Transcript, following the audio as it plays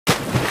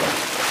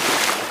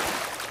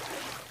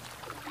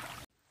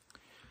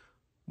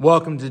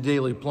Welcome to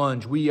Daily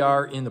Plunge. We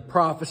are in the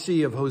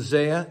prophecy of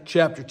Hosea,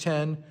 chapter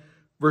 10,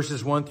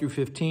 verses 1 through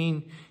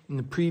 15. In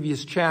the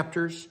previous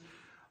chapters,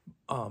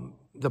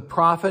 the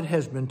prophet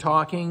has been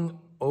talking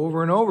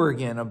over and over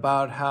again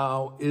about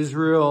how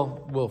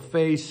Israel will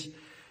face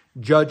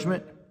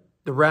judgment,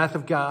 the wrath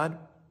of God,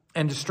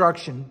 and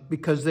destruction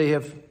because they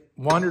have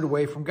wandered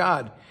away from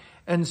God.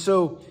 And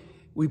so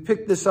we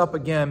pick this up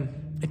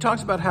again. It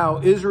talks about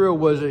how Israel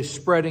was a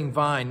spreading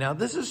vine. Now,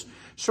 this is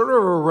sort of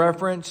a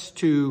reference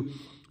to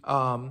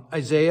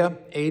Isaiah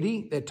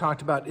 80 that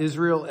talked about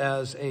Israel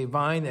as a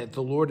vine that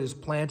the Lord has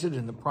planted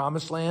in the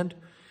promised land.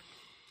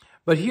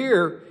 But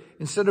here,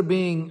 instead of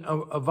being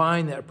a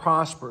vine that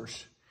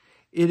prospers,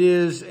 it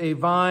is a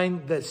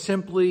vine that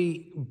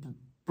simply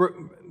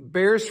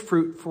bears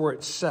fruit for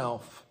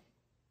itself.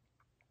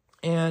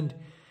 And,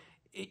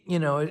 you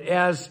know,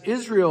 as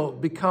Israel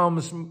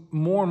becomes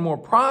more and more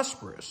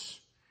prosperous,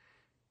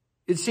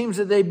 it seems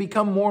that they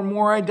become more and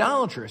more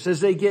idolatrous.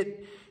 As they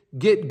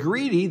get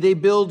greedy, they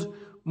build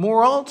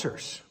more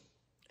altars.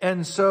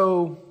 And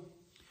so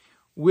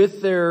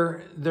with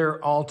their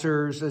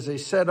altars, as they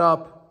set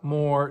up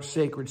more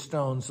sacred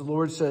stones, the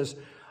Lord says,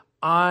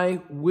 I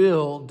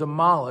will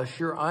demolish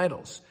your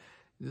idols.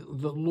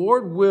 The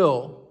Lord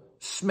will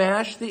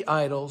smash the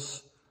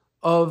idols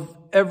of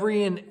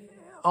every and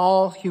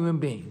all human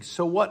beings.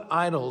 So what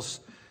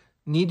idols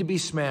need to be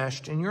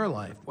smashed in your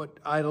life? What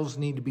idols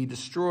need to be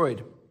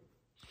destroyed?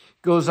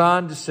 Goes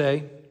on to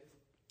say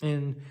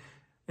in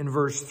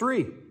verse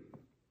 3,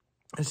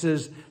 it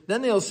says,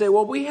 then they'll say,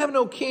 well, we have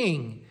no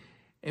king,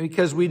 and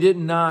because we did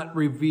not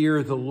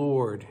revere the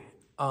Lord.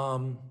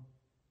 And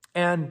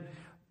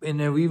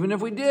even if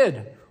we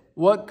did,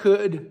 what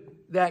could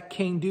that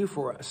king do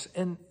for us?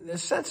 And the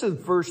sense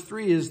of verse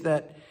 3 is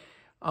that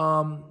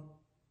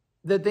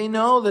they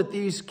know that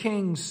these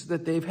kings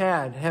that they've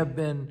had have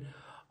been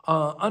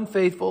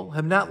unfaithful,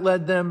 have not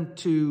led them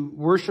to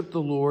worship the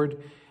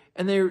Lord.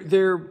 And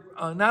they're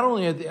not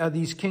only are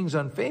these kings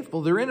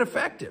unfaithful, they're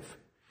ineffective.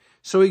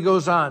 So he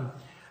goes on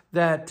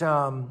that,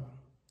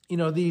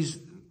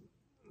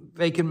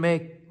 they can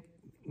make,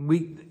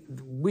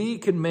 we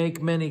can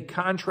make many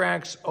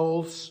contracts,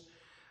 oaths,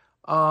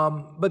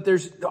 but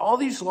there's all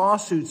these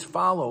lawsuits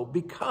follow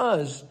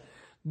because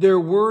their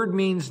word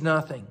means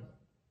nothing.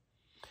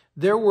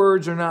 Their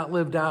words are not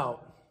lived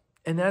out.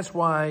 And that's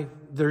why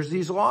there's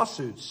these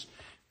lawsuits.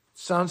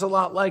 Sounds a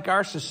lot like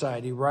our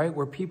society, right?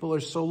 Where people are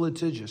so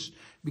litigious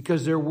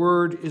because their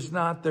word is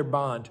not their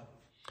bond.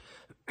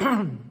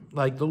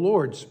 Like the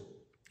Lord's.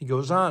 He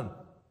goes on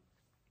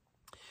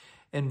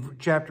in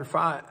chapter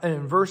 5,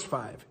 in verse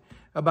 5,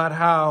 about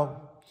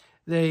how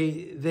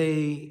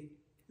they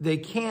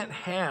can't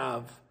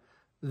have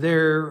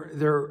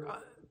their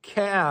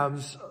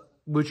calves,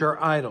 which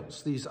are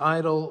idols, these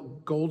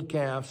idol gold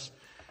calves,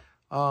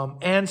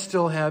 and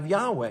still have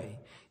Yahweh.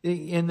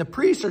 And the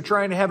priests are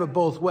trying to have it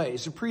both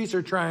ways. The priests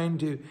are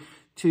trying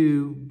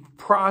to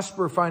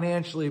prosper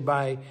financially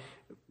by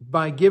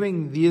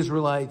giving the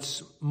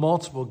Israelites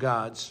multiple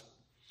gods.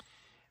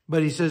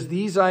 But he says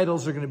these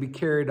idols are going to be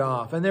carried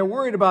off. And they're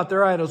worried about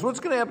their idols. What's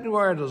going to happen to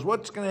our idols?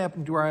 What's going to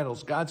happen to our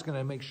idols? God's going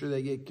to make sure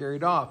they get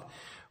carried off.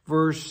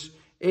 Verse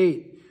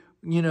 8,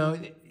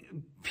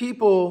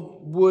 people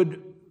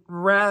would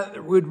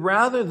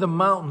rather the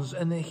mountains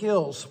and the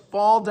hills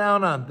fall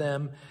down on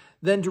them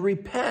than to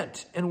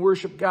repent and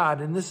worship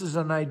God. And this is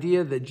an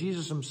idea that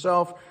Jesus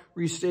himself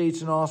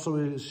restates and also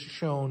is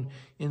shown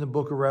in the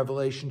book of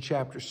Revelation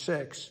chapter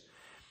 6.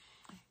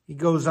 He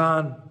goes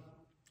on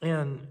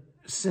in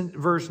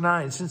verse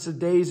 9, since the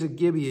days of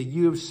Gibeah,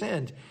 you have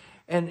sinned.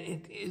 And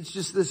it's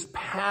just this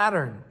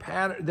pattern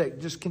that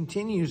just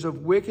continues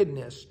of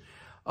wickedness,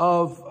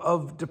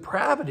 of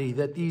depravity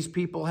that these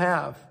people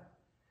have.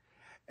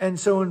 And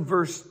so in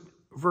verse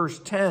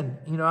 10,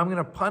 I'm going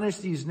to punish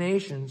these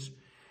nations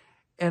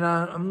and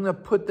I'm going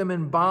to put them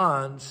in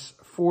bonds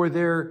for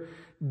their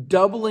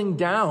doubling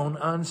down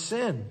on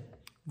sin.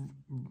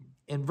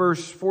 In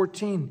verse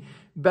 14,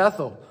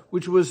 Bethel,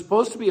 which was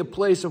supposed to be a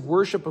place of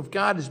worship of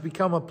God, has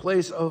become a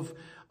place of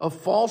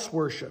false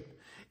worship.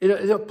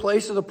 It's a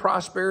place of the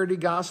prosperity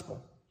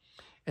gospel.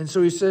 And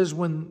so he says,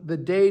 when the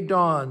day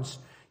dawns,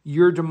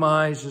 your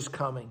demise is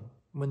coming.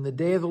 When the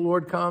day of the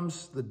Lord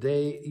comes,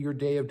 your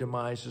day of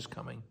demise is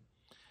coming.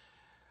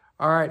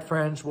 All right,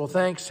 friends. Well,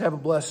 thanks. Have a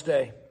blessed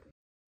day.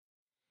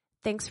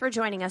 Thanks for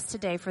joining us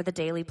today for the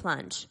Daily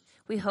Plunge.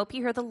 We hope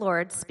you hear the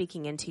Lord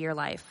speaking into your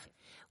life.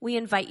 We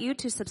invite you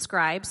to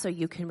subscribe so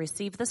you can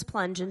receive this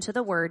plunge into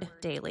the Word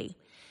daily.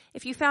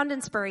 If you found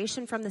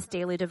inspiration from this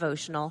daily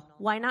devotional,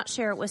 why not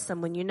share it with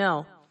someone you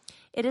know?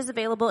 It is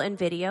available in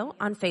video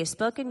on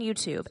Facebook and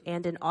YouTube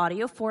and in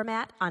audio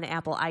format on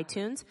Apple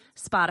iTunes,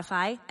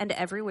 Spotify, and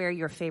everywhere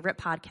your favorite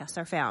podcasts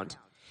are found.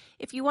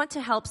 If you want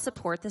to help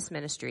support this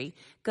ministry,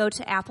 go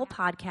to Apple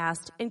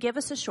Podcast and give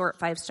us a short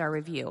 5-star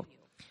review.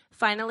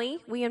 Finally,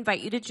 we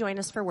invite you to join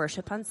us for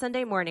worship on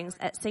Sunday mornings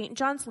at St.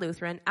 John's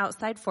Lutheran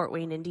outside Fort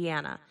Wayne,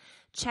 Indiana.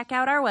 Check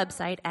out our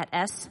website at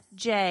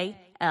sjlt.org.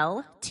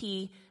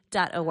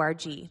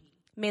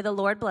 May the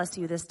Lord bless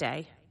you this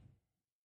day.